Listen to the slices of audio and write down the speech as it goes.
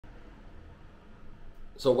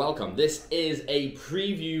So welcome. This is a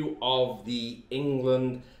preview of the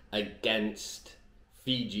England against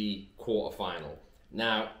Fiji quarterfinal.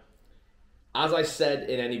 Now, as I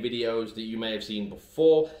said in any videos that you may have seen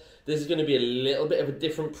before, this is going to be a little bit of a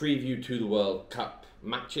different preview to the World Cup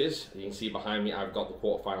matches. You can see behind me, I've got the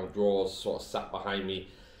quarterfinal draws sort of sat behind me.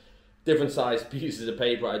 Different size pieces of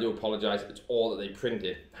paper. I do apologize. It's all that they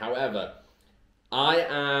printed. However, I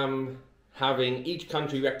am having each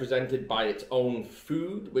country represented by its own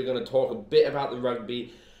food. We're going to talk a bit about the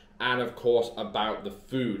rugby and of course about the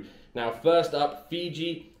food. Now first up,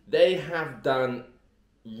 Fiji, they have done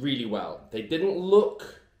really well. They didn't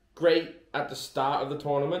look great at the start of the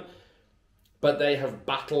tournament, but they have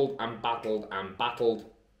battled and battled and battled.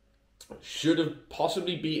 Should have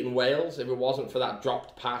possibly beaten Wales if it wasn't for that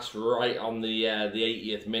dropped pass right on the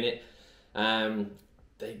 80th minute.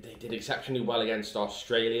 They did exceptionally well against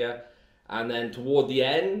Australia. And then toward the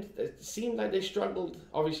end, it seemed like they struggled.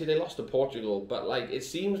 Obviously, they lost to Portugal, but like it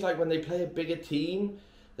seems like when they play a bigger team,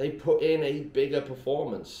 they put in a bigger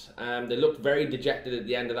performance. They looked very dejected at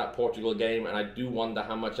the end of that Portugal game, and I do wonder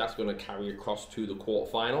how much that's going to carry across to the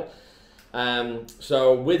quarterfinal.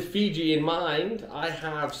 So with Fiji in mind, I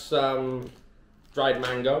have some dried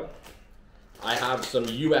mango. I have some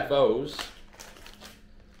UFOs,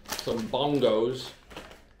 some bongos,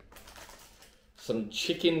 some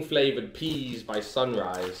chicken flavored peas by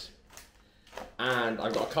Sunrise, and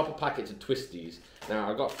I've got a couple packets of twisties. Now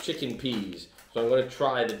I've got chicken peas, so I'm going to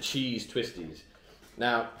try the cheese twisties.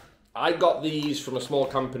 Now I got these from a small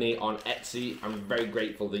company on Etsy. I'm very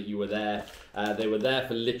grateful that you were there. They were there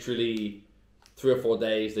for literally 3 or 4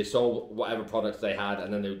 days. They sold whatever products they had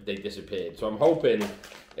and then they disappeared. So I'm hoping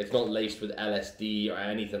it's not laced with LSD or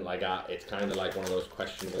anything like that. It's kind of like one of those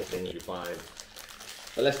questionable things you find.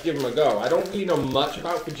 But let's give them a go. I don't really know much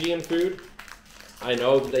about Fijian food. I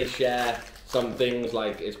know that they share some things,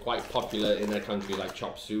 like it's quite popular in their country, like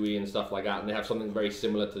chop suey and stuff like that. And they have something very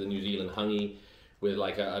similar to the New Zealand hungy with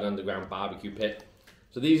like an underground barbecue pit.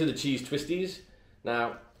 So these are the cheese twisties.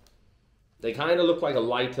 Now, they kind of look like a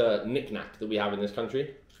lighter knick-knack that we have in this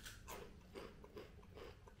country.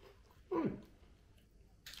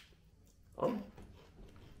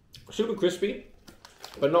 Super crispy,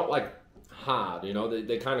 but not like hard, you know,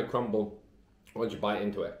 they kind of crumble once you bite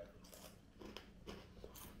into it.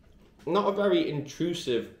 Not a very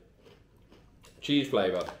intrusive cheese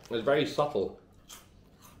flavor. It's very subtle.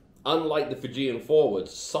 Unlike the Fijian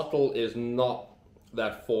forwards, subtle is not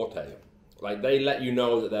their forte. Like, they let you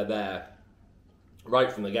know that they're there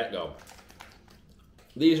right from the get-go.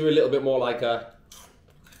 These are a little bit more like a,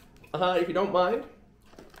 if you don't mind,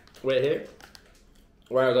 we're here.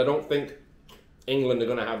 Whereas I don't think England are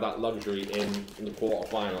going to have that luxury in the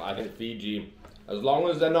quarterfinal. I think Fiji, as long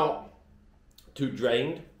as they're not too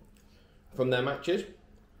drained from their matches,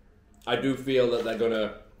 I do feel that they're going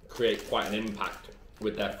to create quite an impact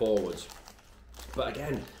with their forwards. But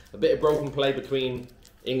again, a bit of broken play between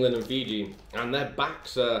England and Fiji, and their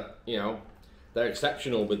backs are, you know, they're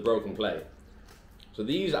exceptional with broken play. So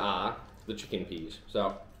these are the chicken peas.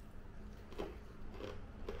 So,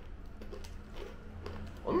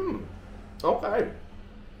 okay.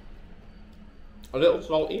 A little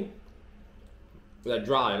salty. They're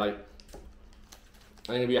dry, like,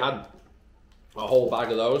 I think if you had a whole bag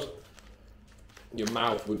of those, your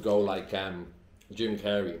mouth would go like Jim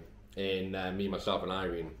Carrey in Me, Myself and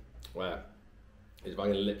Irene, where his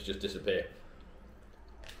fucking lips just disappear.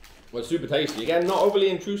 Well, super tasty. Again, not overly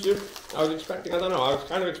intrusive. I was expecting, I don't know, I was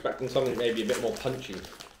kind of expecting something maybe a bit more punchy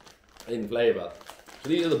in flavour. So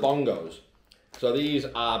these are the bongos. So these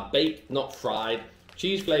are baked, not fried.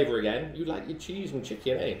 Cheese flavour again. You like your cheese and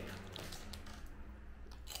chicken, eh?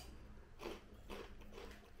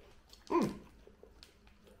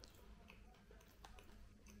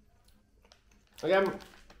 Again,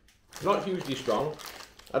 not hugely strong.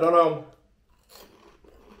 I don't know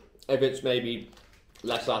if it's maybe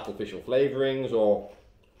less artificial flavourings or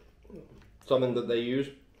something that they use.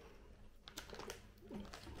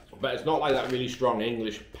 But it's not like that really strong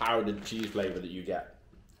English powdered cheese flavour that you get.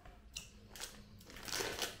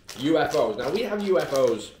 UFOs. Now we have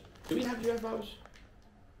UFOs. Do we have UFOs?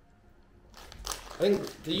 I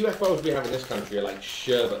think the UFOs we have in this country are like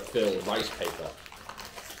sherbet-filled rice paper.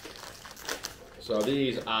 So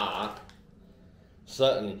these are,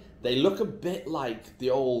 certainly, they look a bit like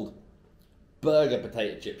the old burger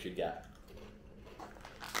potato chips you get.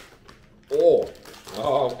 Oh,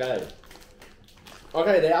 okay.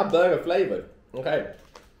 Okay, they are burger flavoured. Okay.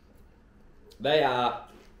 They are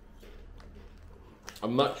a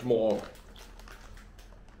much more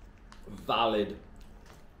valid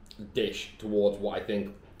dish towards what I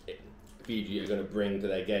think Fiji are going to bring to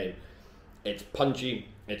their game. It's punchy,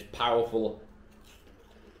 it's powerful.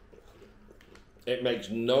 It makes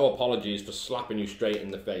no apologies for slapping you straight in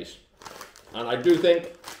the face. And I do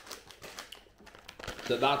think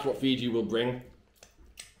that that's what Fiji will bring.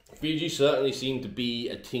 Fiji certainly seem to be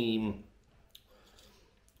a team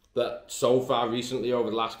that so far recently, over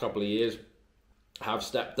the last couple of years, have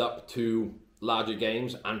stepped up to larger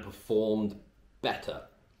games and performed better.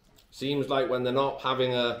 Seems like when they're not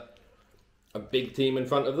having a big team in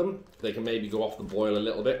front of them, they can maybe go off the boil a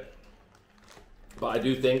little bit. But I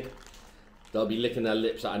do think they'll be licking their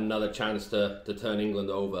lips at another chance to turn England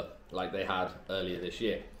over like they had earlier this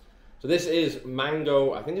year. So this is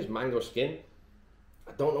mango, I think it's mango skin.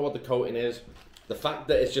 I don't know what the coating is. The fact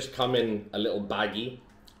that it's just come in a little baggy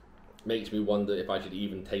makes me wonder if I should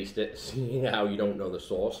even taste it, seeing how you don't know the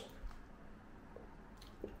sauce.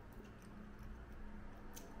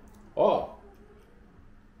 Oh,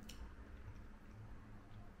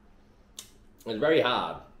 it's very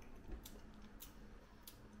hard,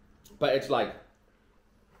 but it's like,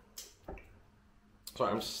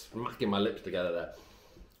 sorry, I'm smacking my lips together there.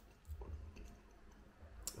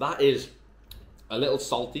 That is a little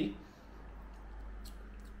salty,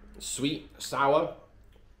 sweet, sour,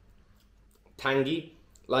 tangy.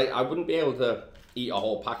 Like, I wouldn't be able to eat a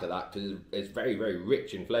whole pack of that because it's very, very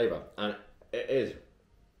rich in flavour, and it is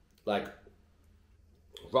like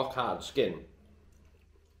rock hard skin,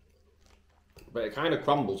 but it kind of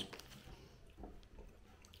crumbles.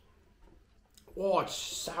 Oh, it's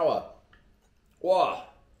sour. Whoa.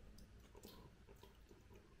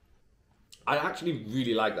 I actually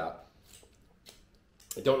really like that.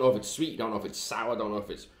 I don't know if it's sweet, don't know if it's sour, don't know if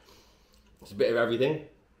it's a bit of everything.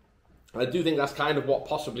 I do think that's kind of what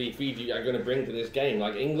possibly Fiji are going to bring to this game.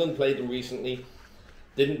 Like, England played them recently,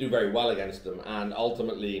 didn't do very well against them, and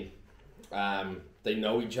ultimately they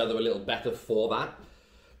know each other a little better for that.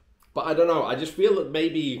 But I don't know, I just feel that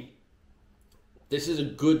maybe this is a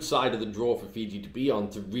good side of the draw for Fiji to be on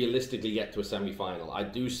to realistically get to a semi-final. I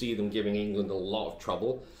do see them giving England a lot of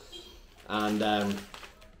trouble. And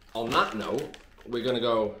on that note, we're going to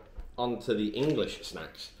go on to the English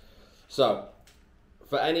snacks. So,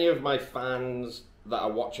 for any of my fans that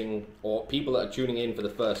are watching, or people that are tuning in for the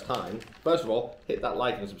first time, first of all, hit that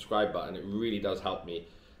like and subscribe button. It really does help me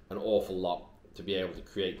an awful lot to be able to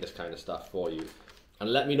create this kind of stuff for you.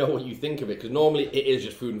 And let me know what you think of it, because normally it is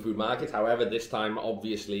just food and food markets. However, this time,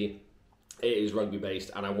 obviously, it is rugby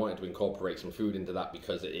based, and I wanted to incorporate some food into that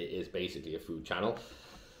because it is basically a food channel.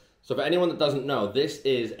 So for anyone that doesn't know, this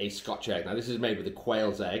is a Scotch egg. Now, this is made with a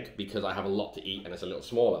quail's egg because I have a lot to eat and it's a little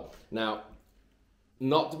smaller. Now,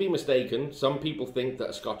 not to be mistaken, some people think that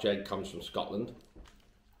a Scotch egg comes from Scotland,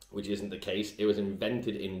 which isn't the case. It was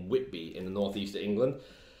invented in Whitby in the northeast of England.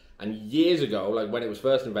 And years ago, like when it was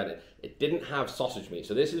first invented, it didn't have sausage meat.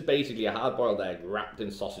 So this is basically a hard-boiled egg wrapped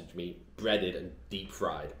in sausage meat, breaded and deep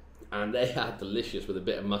fried. And they are delicious with a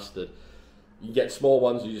bit of mustard. You get small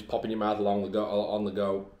ones you just pop in your mouth on the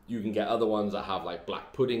go. You can get other ones that have like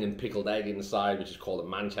black pudding and pickled egg inside, which is called a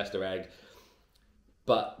Manchester egg.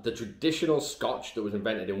 But the traditional Scotch that was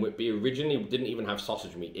invented in Whitby originally didn't even have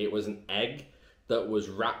sausage meat. It was an egg that was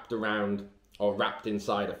wrapped around or wrapped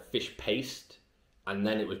inside a fish paste, and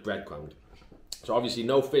then it was breadcrumbed. So obviously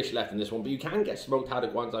no fish left in this one, but you can get smoked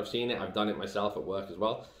haddock once. I've seen it. I've done it myself at work as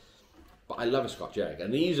well. But I love a Scotch egg.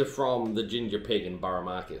 And these are from the Ginger Pig in Borough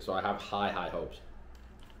Market, so I have high, high hopes.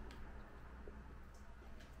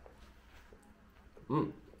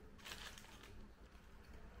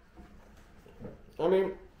 I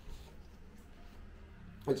mean,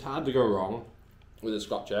 it's hard to go wrong with a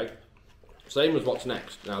Scotch egg. Same as what's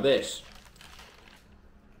next. Now this,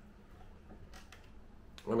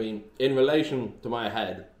 I mean, in relation to my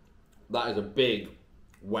head, that is a big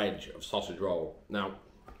wedge of sausage roll. Now,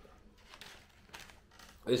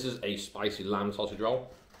 this is a spicy lamb sausage roll.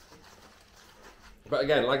 But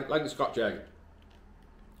again, like the Scotch egg,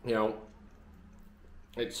 you know,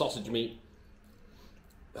 it's sausage meat,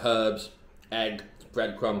 herbs, egg,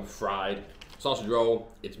 breadcrumb, fried. Sausage roll,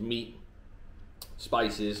 it's meat,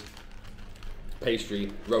 spices,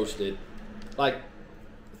 pastry, roasted. Like,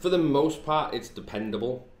 for the most part, it's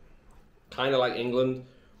dependable. Kind of like England.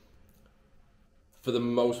 For the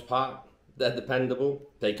most part, they're dependable.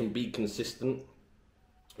 They can be consistent.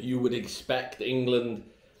 You would expect England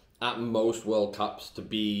at most World Cups to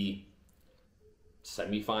be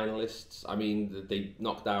semi-finalists. I mean, they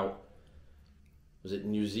knocked out, was it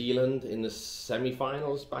New Zealand in the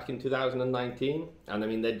semi-finals back in 2019? And I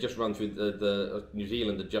mean, they'd just run through New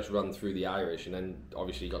Zealand had just run through the Irish and then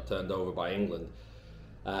obviously got turned over by England.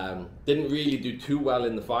 Didn't really do too well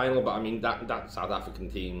in the final, but I mean that South African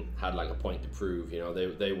team had like a point to prove. You know,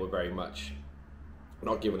 they were very much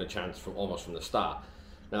not given a chance from almost from the start.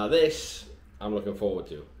 Now this I'm looking forward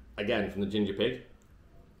to. Again, from the ginger pig.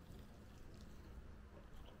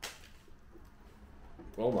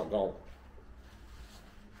 Oh my god.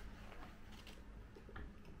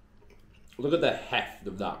 Look at the heft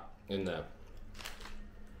of that in there.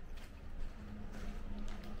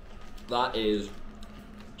 That is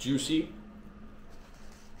juicy,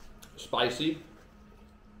 spicy,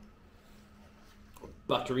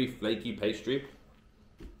 buttery, flaky pastry.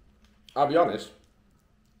 I'll be honest,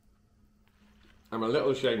 I'm a little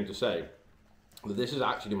ashamed to say that this is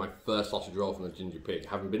actually my first sausage roll from the ginger pig,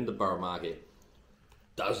 having been to Borough Market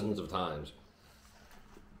dozens of times.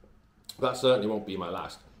 That certainly won't be my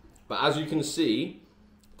last. But as you can see,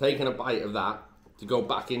 taking a bite of that, to go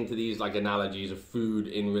back into these like analogies of food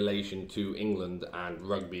in relation to England and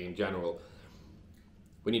rugby in general,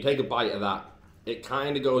 when you take a bite of that, it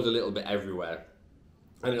kind of goes a little bit everywhere.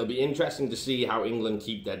 And it'll be interesting to see how England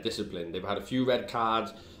keep their discipline. They've had a few red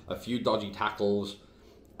cards, a few dodgy tackles,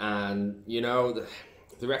 and you know,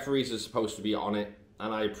 the referees are supposed to be on it,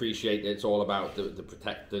 and I appreciate that it's all about the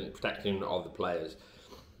protecting of the players.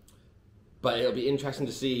 But it'll be interesting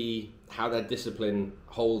to see how their discipline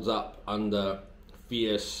holds up under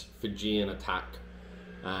fierce Fijian attack.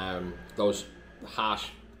 Those harsh,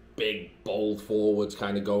 big, bold forwards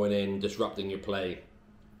kind of going in, disrupting your play.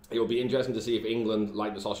 It will be interesting to see if England,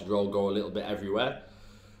 like the sausage roll, go a little bit everywhere,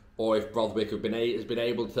 or if Brothwick has been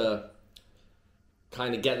able to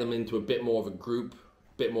kind of get them into a bit more of a group,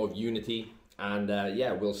 a bit more of unity, and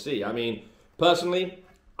yeah, we'll see. I mean, personally,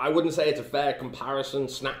 I wouldn't say it's a fair comparison,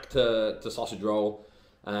 snack to sausage roll.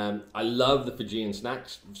 I love the Fijian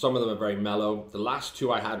snacks. Some of them are very mellow. The last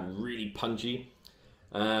two I had really punchy.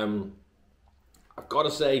 I've got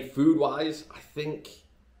to say, food-wise, I think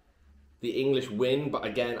the English win, but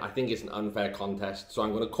again, I think it's an unfair contest. So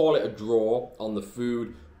I'm going to call it a draw on the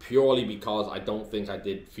food, purely because I don't think I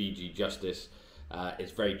did Fiji justice.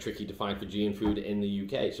 It's very tricky to find Fijian food in the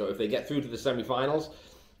UK. So if they get through to the semi-finals,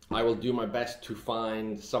 I will do my best to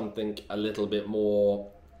find something a little bit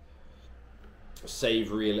more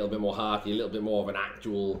savoury, a little bit more hearty, a little bit more of an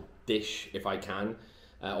actual dish if I can,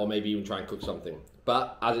 or maybe even try and cook something.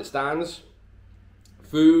 But as it stands,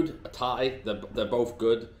 food, a tie, they're both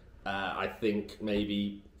good. I think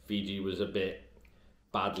maybe Fiji was a bit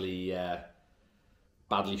badly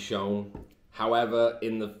shown. However,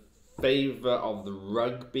 in the favour of the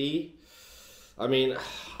rugby, I mean,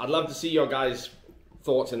 I'd love to see your guys'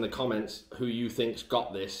 thoughts in the comments, who you think's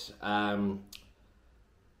got this. I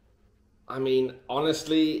mean,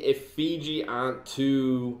 honestly, if Fiji aren't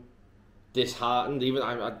too disheartened, even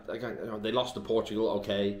they lost to Portugal,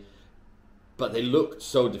 okay, but they looked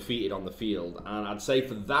so defeated on the field, and I'd say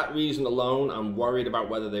for that reason alone, I'm worried about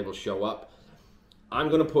whether they will show up. I'm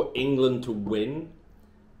going to put England to win,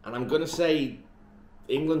 and I'm going to say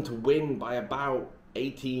England to win by about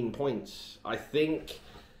 18 points. I think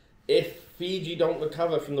if Fiji don't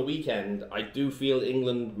recover from the weekend, I do feel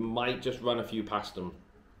England might just run a few past them.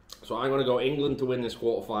 So I'm going to go England to win this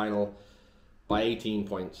quarterfinal by 18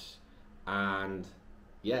 points. And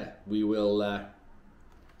yeah, we will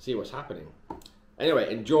see what's happening.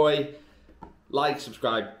 Anyway, enjoy, like,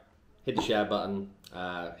 subscribe, hit the share button,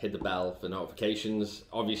 hit the bell for notifications.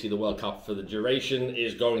 Obviously the World Cup for the duration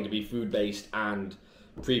is going to be food-based and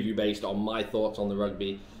preview-based on my thoughts on the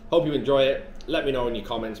rugby. Hope you enjoy it. Let me know in your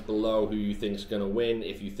comments below who you think is going to win,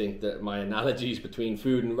 if you think that my analogies between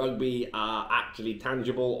food and rugby are actually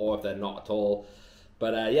tangible or if they're not at all.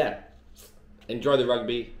 But yeah, enjoy the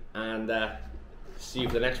rugby and see you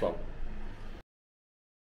for the next one.